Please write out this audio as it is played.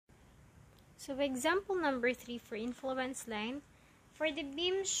So, example number 3 for influence line. For the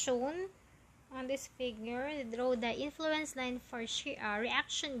beam shown on this figure, draw the influence line for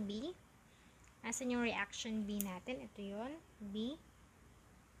reaction B. Asan yung reaction B natin? Ito yun, B.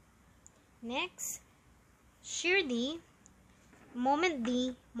 Next, shear D, moment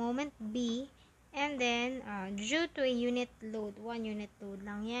D, moment B, and then due to a unit load, 1 unit load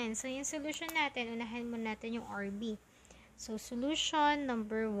lang yan. So, yung solution natin, unahin muna natin yung RB. So, solution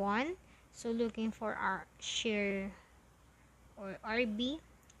number 1. So, looking for our shear or RB.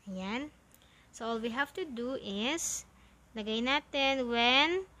 Ayan. So, all we have to do is, lagay natin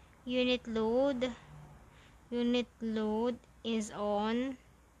when unit load is on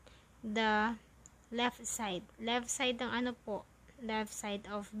the left side. Left side ng ano po? Left side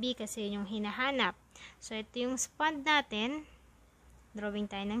of B kasi yun yung hinahanap. So, ito yung span natin.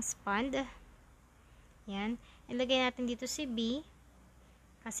 Drawing tayo ng span. Yan. Ilagay natin dito si B.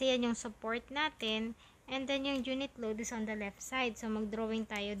 Kasi yan yung support natin. And then, yung unit load is on the left side. So, mag-drawing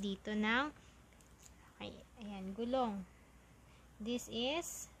tayo dito ng ayan, gulong. This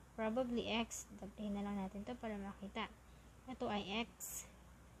is probably X. Dagdahin na lang natin to para makita. Ito ay X.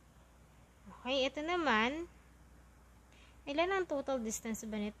 Okay, ito naman. Ilan ang total distance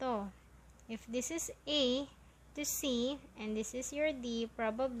ba nito? If this is A to C, and this is your D,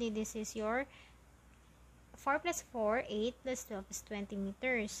 probably this is your 4 plus 4, 8 plus 12 is 20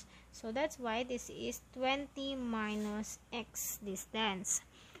 meters. So, that's why this is 20 minus X distance.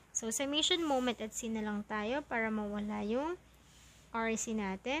 So, summation moment at C na lang tayo para mawala yung RC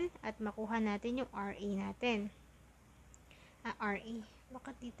natin at makuha natin yung RA natin. RA.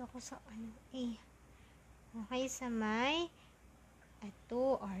 Bakit dito ako sa A? Okay, sa may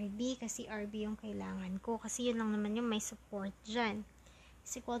ito, RB. Kasi RB yung kailangan ko. Kasi yun lang naman yung may support dyan.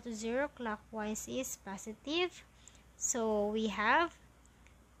 Is equal to 0, clockwise is positive. So, we have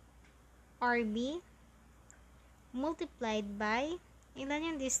RB multiplied by, ilan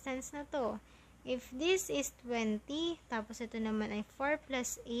yung distance na to? If this is 20, tapos ito naman ay 4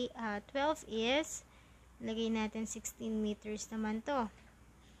 plus 12 is, lagay natin 16 meters naman to.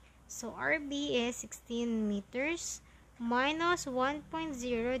 So, RB is 16 meters minus 1.0,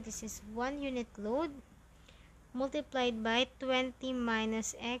 this is 1 unit load, multiplied by 20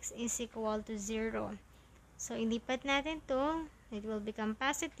 minus X is equal to 0. So, ilipat natin to. It will become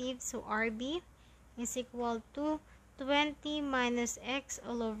positive. So, RB is equal to 20 minus X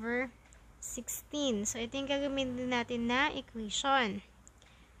all over 16. So, ito yung gagamitin natin na equation.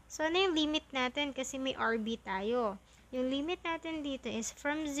 So, ano yung limit natin? Kasi may RB tayo. Yung limit natin dito is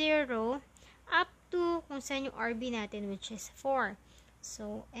from 0 up to kung saan yung RB natin, which is 4.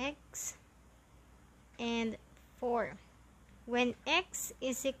 So, X and 4. When X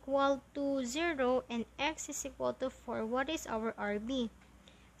is equal to 0 and X is equal to 4, what is our RB?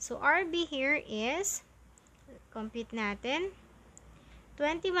 So, RB here is, compute natin,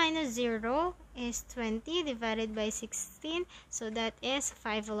 20 minus 0 is 20 divided by 16. So, that is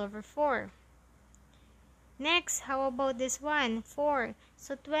 5 all over 4. Next, how about this one? 4.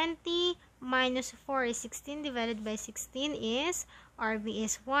 So, 20 minus 4 is 16 divided by 16 is, RB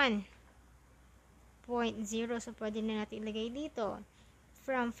is 1. 0. So, pwede na natin ilagay dito.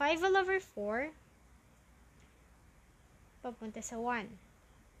 From 5 all over 4, papunta sa 1.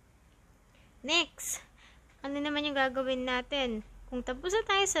 Next, ano naman yung gagawin natin? Kung tapos na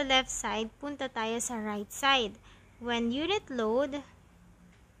tayo sa left side, punta tayo sa right side. When unit load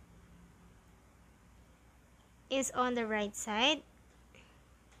is on the right side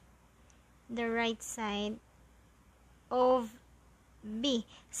of B.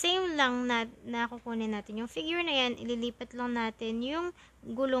 Same lang na kukunin natin yung figure na yan, ililipat lang natin yung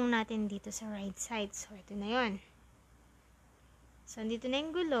gulong natin dito sa right side. So, ito na yun. So, dito na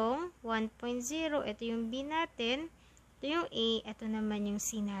yung gulong, 1.0, ito yung B natin, ito yung A, ito naman yung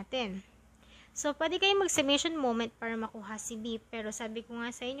C natin. So, pwede kayong mag-summation moment para makuha si B, pero sabi ko nga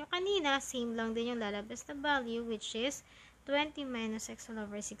sa inyo kanina, same lang din yung lalabas na value, which is 20 minus X all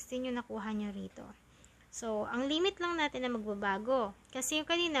over 16 yung nakuha nyo rito. So, ang limit lang natin na magbabago. Kasi yung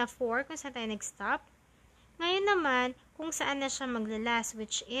kanina, 4, kung saan tayo nag-stop. Ngayon naman, kung saan na siya maglalas,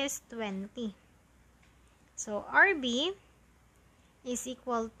 which is 20. So, RB is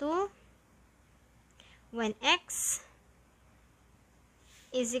equal to, when X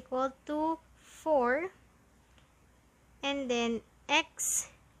is equal to 4, and then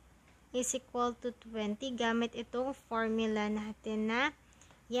X is equal to 20, gamit itong formula natin na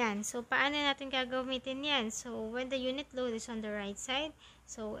yan. So, paano natin gagamitin yan? So, when the unit load is on the right side,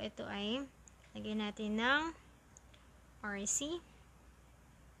 so, ito ay, lagyan natin ng RC.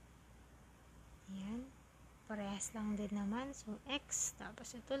 Yan. parehas lang din naman. So, x.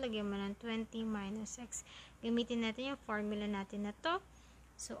 Tapos ito, lagyan mo ng 20 minus x. Gamitin natin yung formula natin na to.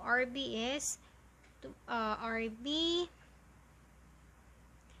 So, RB is RB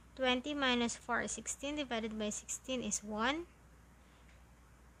 20 minus 4 is 16 divided by 16 is 1.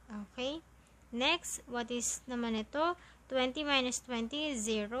 Okay. Next, what is naman ito? 20 minus 20 is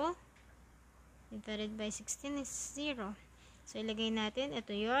 0. Divided by 16 is 0. So, ilagay natin.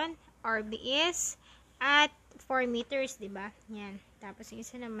 Ito yon. RB is at 4 meters, diba? Yan. Tapos, yung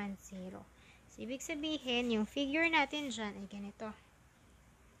isa naman, 0. So, ibig sabihin, yung figure natin dyan ay ganito.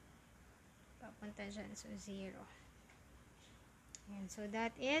 Papunta dyan. So, 0. Yan. So,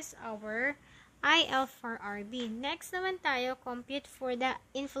 that is our IL for RB. Next naman tayo, compute for the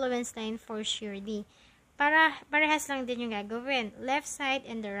influence line for shear D. Parehas lang din yung gagawin. Left side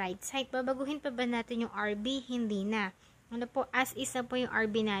and the right side. Babaguhin pa ba natin yung RB? Hindi na. Ano po, as is na po yung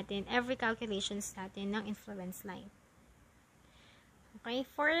RB natin. Every calculations natin ng influence line. Okay,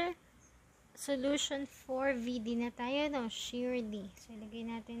 for solution for VD na tayo, no? Shear D. So, ilagay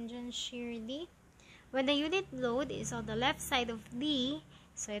natin dyan, shear D. When the unit load is on the left side of D,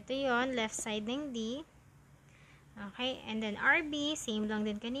 so ito yon, left side ng D. Okay, and then RB, same lang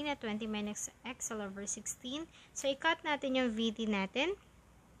din kanina, 20 minus x all over 16. So, i-cut natin yung VD natin.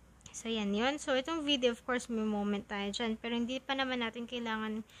 So, yan yun. So, itong VD, of course, may moment tayo dyan. Pero, hindi pa naman natin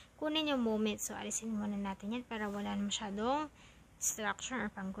kailangan kunin yung moment. So, alisin muna natin yan para wala masyadong structure or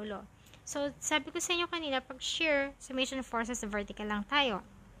panggulo. So, sabi ko sa inyo kanina, pag shear, summation forces, vertical lang tayo.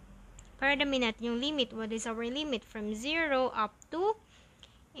 Para damin natin yung limit. What is our limit? From 0 up to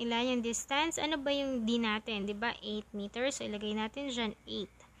ilan yung distance? Ano ba yung D natin? Diba? 8 meters. So, ilagay natin dyan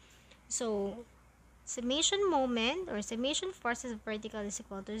 8. So, summation moment or summation forces vertical is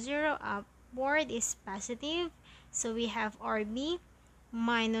equal to 0. Upward is positive. So, we have RB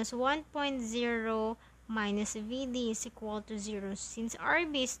minus 1.0 minus VD is equal to 0. Since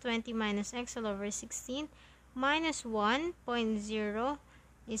RB is 20 minus x all over 16 minus 1.0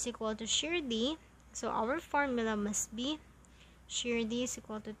 is equal to shear D. So, our formula must be shear D is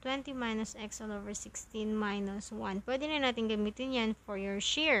equal to 20 minus x all over 16 minus 1. Pwede na natin gamitin yan for your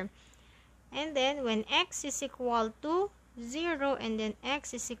shear. And then, when x is equal to 0 and then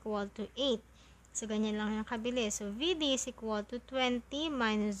x is equal to 8. So, ganyan lang yung kabili. So, VD is equal to 20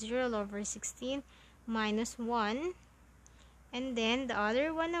 minus 0 all over 16 minus 1. And then, the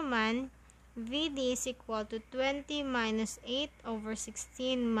other one naman, VD is equal to 20 minus 8 over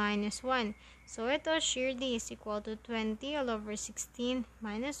 16 minus 1. So, ito, shear D is equal to 20 all over 16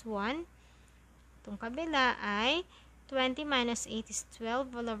 minus 1. Itong kabila ay 20 minus 8 is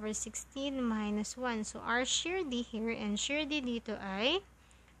 12 all over 16 minus 1. So, our shear D here and shear D dito ay,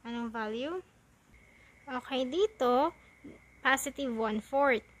 anong value? Okay, dito, positive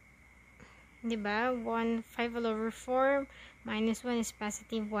 1/4. Diba? 5 all over 4 minus 1 is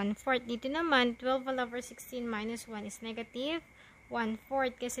positive 1/4. Dito naman, 12 all over 16 minus 1 is negative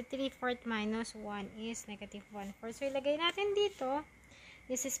 1/4. Kasi 3/4 minus 1 is negative 1/4. So, ilagay natin dito.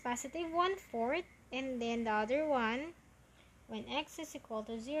 This is positive 1/4. And then, the other one, when x is equal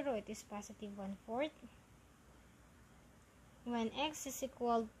to 0, it is positive 1/4. When x is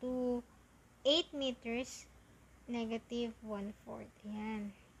equal to 8 meters, negative 1/4.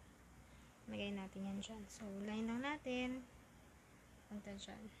 Ayan. Lagay natin yan dyan. So, line lang natin. Punta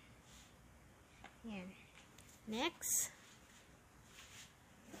dyan. Yan. Next.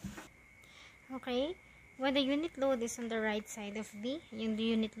 Okay. When the unit load is on the right side of D, yung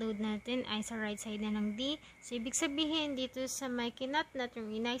unit load natin ay sa right side na ng D. So, ibig sabihin, dito sa may kinat-nat, yung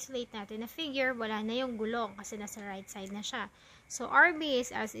in-isolate natin na figure, wala na yung gulong kasi nasa right side na siya. So, RB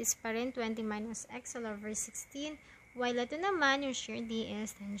is as is pa rin 20 minus x all over 16. While ito naman, yung shear D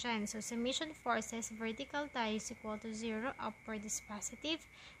is nandyan. So, summation forces, vertical tayo is equal to 0, upward is positive.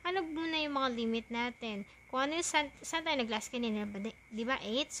 Ano muna yung mga limit natin? Kung ano yung saan tayo nag-last kanina, diba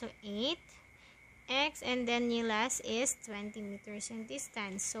 8? So, 8, x, and then yung last is 20 meters yung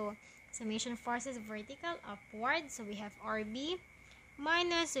distance. So, summation forces, vertical, upward. So, we have RB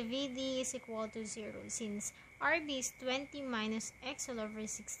minus VD is equal to 0. Since RB is 20 minus x all over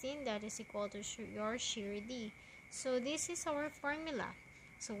 16, that is equal to your shear D. So, this is our formula.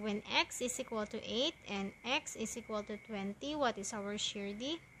 So, when x is equal to 8 and x is equal to 20, what is our shear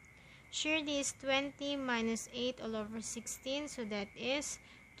D? Shear D is 20 minus 8 all over 16. So, that is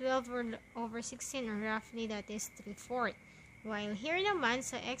 12 over 16 or roughly that is 3/4. While here naman,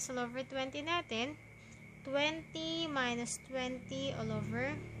 sa x all over 20 natin, 20 minus 20 all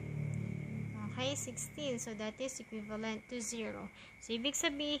over 16. So, that is equivalent to 0. So, ibig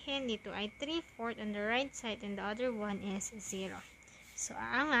sabihin, dito ay 3/4 on the right side and the other one is 0. So,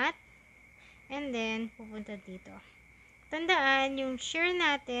 aangat. And then, pupunta dito. Tandaan, yung shear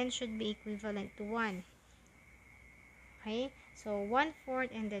natin should be equivalent to 1. Okay? So, 1/4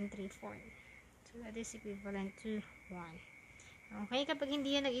 and then 3/4. So, that is equivalent to 1. Okay? Kapag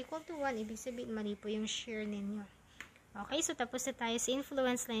hindi yan nag-equal to 1, ibig sabihin mali po yung shear ninyo. Okay? So, tapos na tayo sa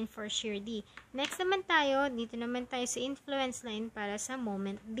influence line for shear D. Next naman tayo, dito naman tayo sa influence line para sa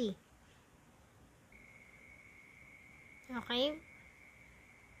moment B. Okay?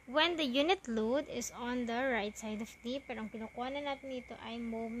 When the unit load is on the right side of D, pero ang kinukuha na natin dito ay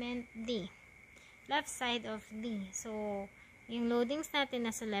moment D. Left side of D. So, yung loadings natin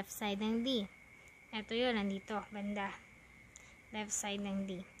nasa left side ng D. Ito yun, nandito, banda. Left side ng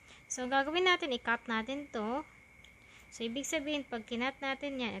D. So, gagawin natin, i-cut natin to. So, ibig sabihin, pag kinat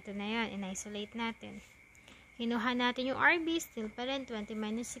natin yan, ito na yan, in-isolate natin. Kinuha natin yung RB, still pa rin, 20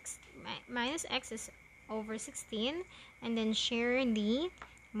 minus x is over 16. And then, shear D,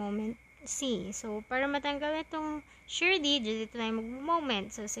 moment C. So, para matanggal itong shear D, dito tayo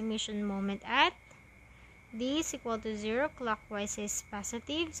mag-moment. So, summation moment at D is equal to 0. Clockwise is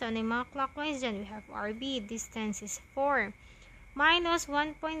positive. So, ano yung mga clockwise dyan? We have RB. Distance is 4. Minus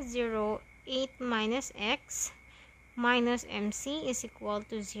 1.08 minus x minus MC is equal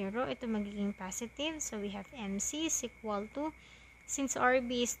to 0. Ito magiging positive. So, we have MC is equal to, since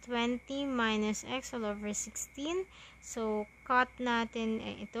RB is 20 minus x all over 16. So, cut natin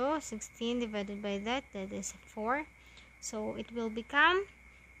ito. 16 divided by that is 4. So, it will become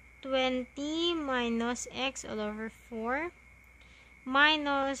 20 minus x all over 4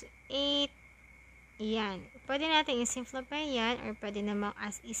 minus 8. Yan. Pwede natin i-simplify yan or pwede namang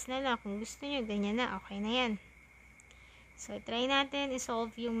as is na lang. Kung gusto nyo, ganyan na. Okay na yan. So, try natin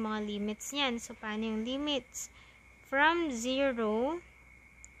i-solve yung mga limits niyan. So, paano yung limits? From 0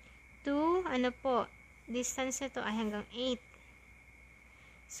 to, ano po, distance nito ay hanggang 8.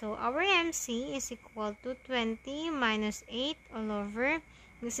 So, our MC is equal to 20 minus 8 all over.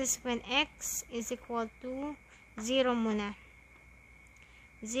 This is when x is equal to 0 muna.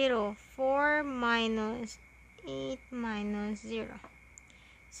 0. 4 minus 8 minus 0.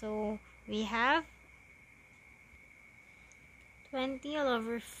 So, we have 20 all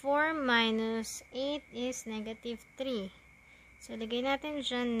over 4 minus 8 is negative 3. So, lagay natin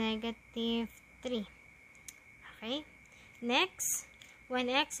dyan negative 3. Okay? Next, when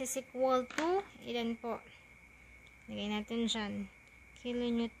x is equal to, ilan po? Lagay natin dyan.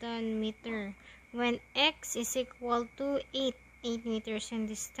 Kilonewton meter. When x is equal to 8 meters in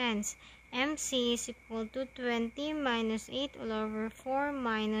distance, MC is equal to 20 minus 8 all over 4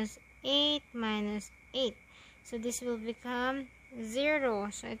 minus 8 minus 8. So, this will become 0.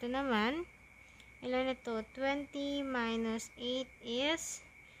 So, ito naman, ilan ito? 20 minus 8 is,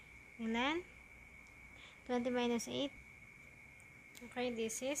 ilan? 20 minus 8. Okay,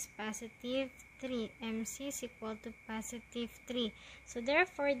 this is positive 3. MC is equal to positive 3. So,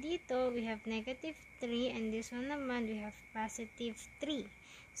 therefore, dito, we have negative 3. And this one naman, we have positive 3.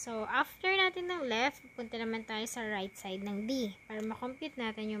 So, after natin ng left, punta naman tayo sa right side ng D. Para makompute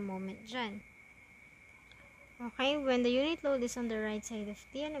natin yung moment dyan. Okay, when the unit load is on the right side of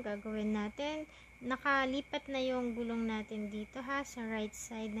D, ano gagawin natin? Nakalipat na yung gulong natin dito ha, sa right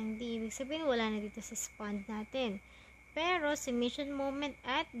side ng D. Ibig sabihin, wala na dito sa span natin. Pero, summation moment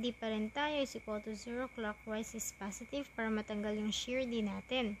at D pa rin tayo is equal to 0. Clockwise is positive para matanggal yung shear D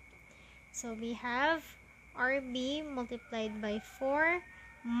natin. So, we have RB multiplied by 4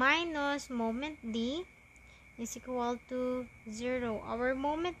 minus moment D is equal to 0. Our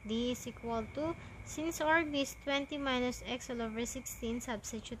moment D is equal to, since RB is 20 minus x all over 16,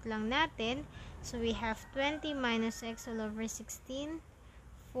 substitute lang natin. So, we have 20 minus x all over 16.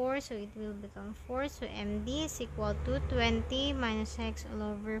 4, so it will become 4. So, MD is equal to 20 minus x all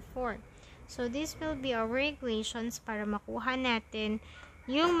over 4. So, this will be our equations para makuha natin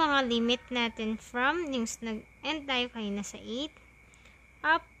yung mga limit natin from, yung nag-end tayo kanina sa 8,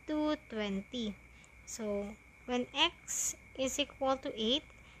 up to 20. So, when x is equal to 8,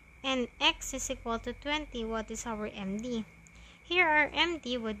 and x is equal to 20, what is our MD? Here, our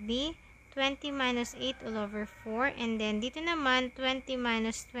MD would be 20 minus 8 all over 4. And then, dito naman, 20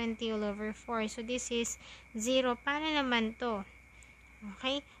 minus 20 all over 4. So, this is 0. Paano naman to?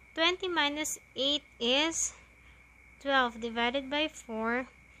 Okay? 20 minus 8 is 12 divided by 4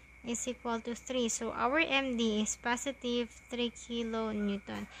 is equal to 3. So, our MD is positive 3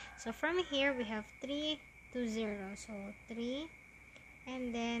 kilonewton. So, from here, we have 3 to 0. So, 3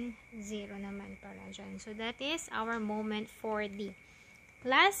 and then 0 naman pala dyan. So, that is our moment for D.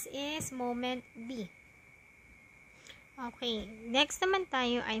 Last is moment B. Okay, next naman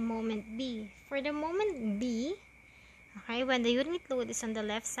tayo ay moment B. For the moment B, okay, when the unit load is on the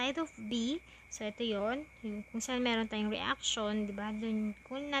left side of B, So, ito yon, kung saan meron tayong reaction, di ba? Doon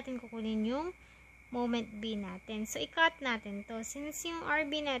kukunin yung moment B natin. So, i-cut natin to. Since yung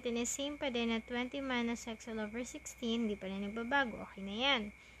RB natin is same pa din na 20 minus x all over 16, di pa rin nagbabago. Okay na yan.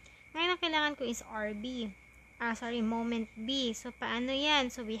 Ngayon, ang kailangan ko is RB. Moment B. So, paano yan?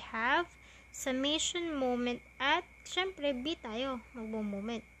 So, we have summation moment at, syempre, B tayo.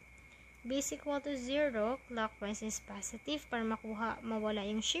 Magbo-moment. B is equal to 0. Clockwise is positive. Para mawala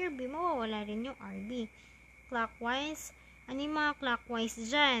yung shear B, mawawala rin yung RB. Clockwise. Ano yung mga clockwise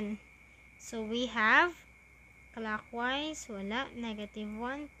dyan? So, we have clockwise, wala, negative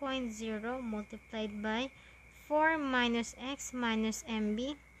 1.0 multiplied by 4 minus x minus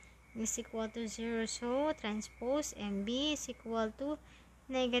MB is equal to 0. So, transpose MB is equal to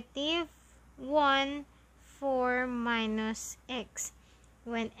negative 1, 4 minus x.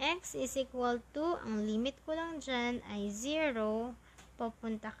 When x is equal to, ang limit ko lang dyan ay 0,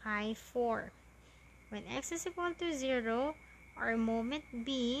 papunta kay 4. When x is equal to 0, our moment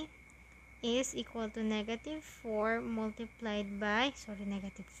B is equal to negative 4 multiplied by,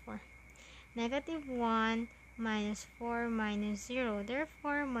 negative 4. Negative 1 minus 4 minus 0.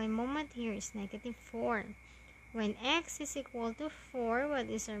 Therefore, my moment here is negative 4. When x is equal to 4,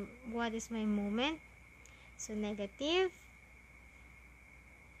 what is my moment? So, negative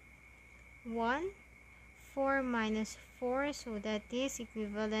 1, 4 minus 4. So, that is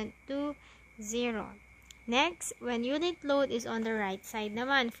equivalent to 0. Next, when unit load is on the right side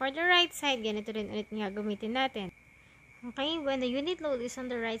naman. For the right side, ganito rin ulit nga gamitin natin. Okay, when the unit load is on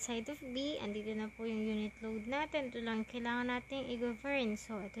the right side of B, andito na po yung unit load natin. Ito lang kailangan natin i-govern.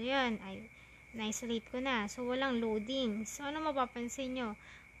 So, ito yan. Na-isolate ko na. So, walang loading. So, ano mapapansin nyo?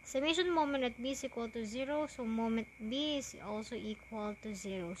 Summation moment at B is equal to 0. So, moment B is also equal to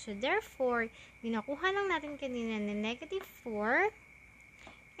 0. So, therefore, yung nakuha lang natin kanina na negative 4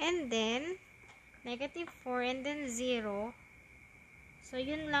 and then negative 4 and then 0. So,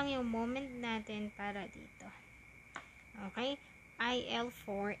 yun lang yung moment natin para dito. Okay?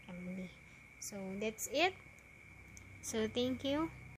 IL4MB. So, that's it. So, thank you.